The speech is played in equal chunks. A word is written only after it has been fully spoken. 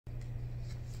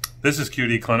This is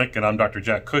QD Clinic, and I'm Dr.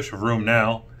 Jack Cush of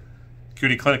RheumNow.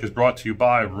 QD Clinic is brought to you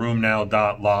by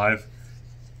RheumNow.live.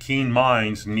 Keen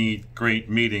minds need great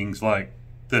meetings like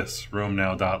this,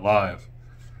 RheumNow.live.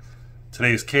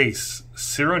 Today's case,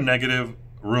 seronegative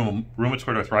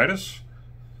rheumatoid arthritis.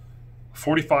 A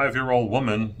 45-year-old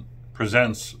woman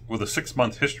presents with a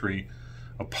 6-month history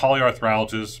of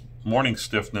polyarthralgias, morning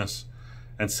stiffness,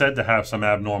 and said to have some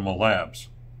abnormal labs.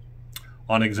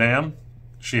 On exam,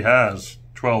 she has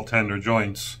 12 tender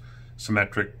joints,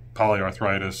 symmetric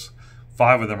polyarthritis.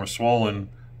 5 of them are swollen,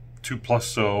 2 plus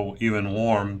so even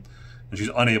warm, and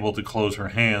she's unable to close her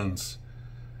hands.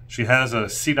 She has a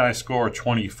CDAI score of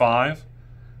 25.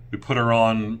 We put her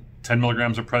on 10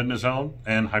 milligrams of prednisone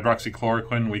and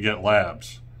hydroxychloroquine. We get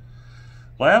labs.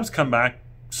 Labs come back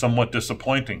somewhat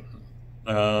disappointing.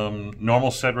 Normal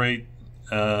SED rate,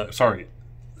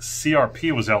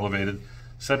 CRP was elevated.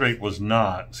 SED rate was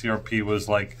not. CRP was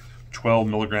like 12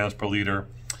 milligrams per liter.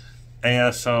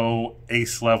 ASO,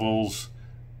 ACE levels,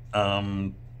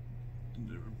 other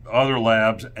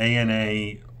labs,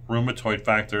 ANA, rheumatoid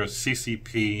factor,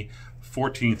 CCP,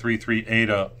 1433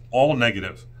 ADA, all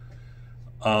negative.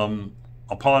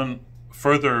 Upon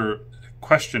further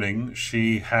questioning,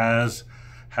 she has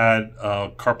had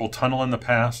carpal tunnel in the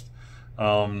past.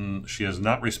 She has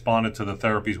not responded to the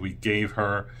therapies we gave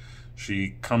her.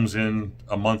 She comes in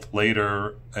a month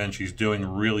later and she's doing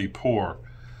really poor.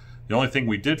 The only thing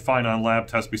we did find on lab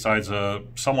tests besides a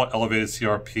somewhat elevated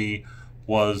CRP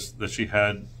was that she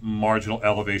had marginal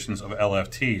elevations of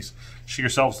LFTs. She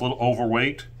herself is a little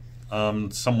overweight.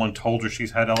 Someone told her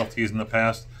she's had LFTs in the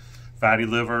past. Fatty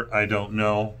liver, I don't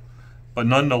know. But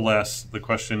nonetheless, the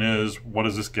question is, what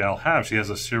does this gal have? She has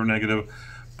a seronegative,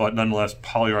 but nonetheless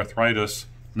polyarthritis,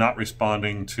 not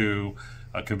responding to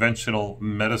conventional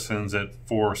medicines at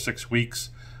 4 or 6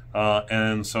 weeks.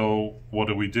 And so what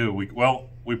do?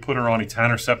 We put her on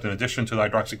etanercept in addition to the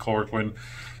hydroxychloroquine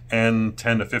and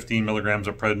 10 to 15 milligrams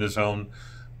of prednisone.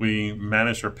 We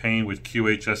managed her pain with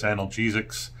QHS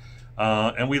analgesics,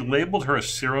 and we labeled her a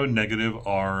seronegative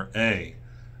RA.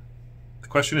 The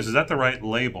question is that the right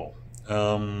label?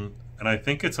 And I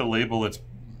think it's a label that's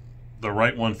the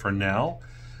right one for now.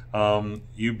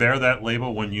 You bear that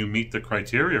label when you meet the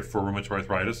criteria for rheumatoid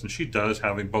arthritis, and she does,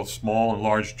 having both small and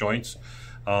large joints,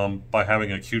 by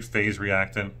having acute phase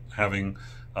reactant, having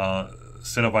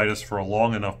synovitis for a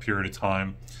long enough period of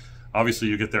time. Obviously,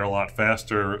 you get there a lot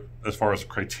faster as far as the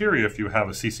criteria if you have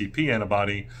a CCP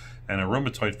antibody and a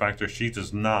rheumatoid factor. She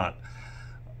does not.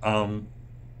 I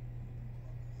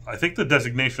think the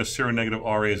designation of seronegative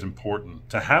RA is important.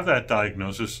 To have that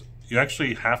diagnosis, you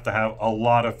actually have to have a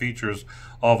lot of features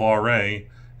of RA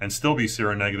and still be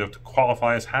seronegative to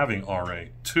qualify as having RA.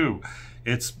 2,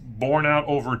 it's borne out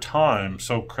over time,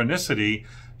 so chronicity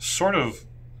sort of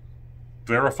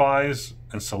verifies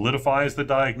and solidifies the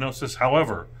diagnosis.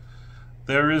 However,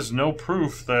 there is no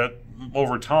proof that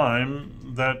over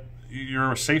time that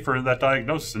you're safer in that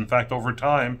diagnosis. In fact, over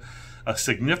time, a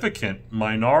significant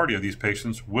minority of these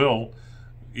patients will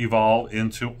evolve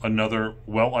into another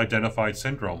well-identified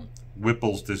syndrome,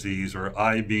 Whipple's disease or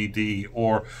IBD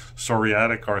or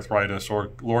psoriatic arthritis or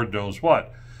Lord knows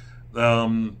what.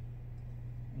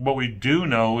 What we do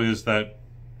know is that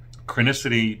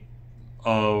chronicity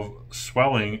of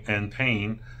swelling and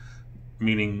pain,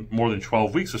 meaning more than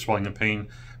 12 weeks of swelling and pain,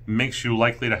 makes you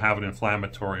likely to have an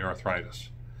inflammatory arthritis.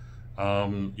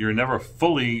 You're never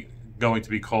fully going to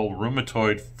be called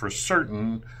rheumatoid for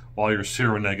certain while you're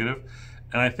seronegative.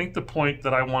 And I think the point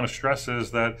that I want to stress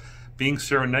is that being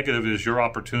seronegative is your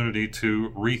opportunity to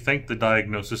rethink the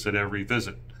diagnosis at every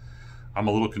visit. I'm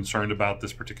a little concerned about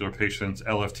this particular patient's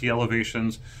LFT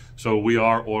elevations, so we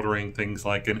are ordering things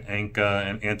like an ANCA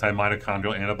and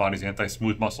anti-mitochondrial antibodies,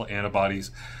 anti-smooth muscle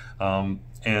antibodies, and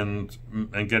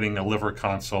getting a liver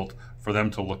consult for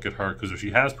them to look at her, because if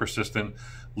she has persistent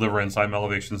liver enzyme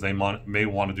elevations, they may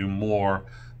want to do more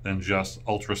than just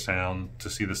ultrasound to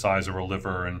see the size of her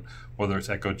liver and whether it's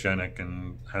echogenic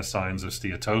and has signs of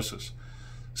steatosis.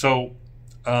 So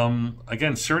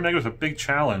again, seronegative is a big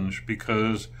challenge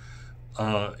because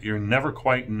you never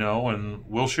quite know. And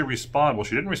will she respond? Well,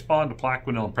 she didn't respond to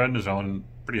Plaquenil and prednisone,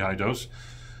 pretty high dose.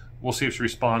 We'll see if she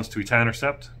responds to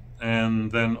etanercept,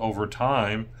 and then over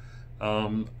time,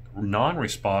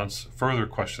 non-response further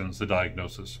questions the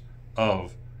diagnosis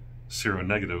of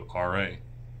seronegative RA.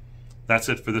 That's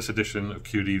it for this edition of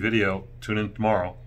QD Video. Tune in tomorrow.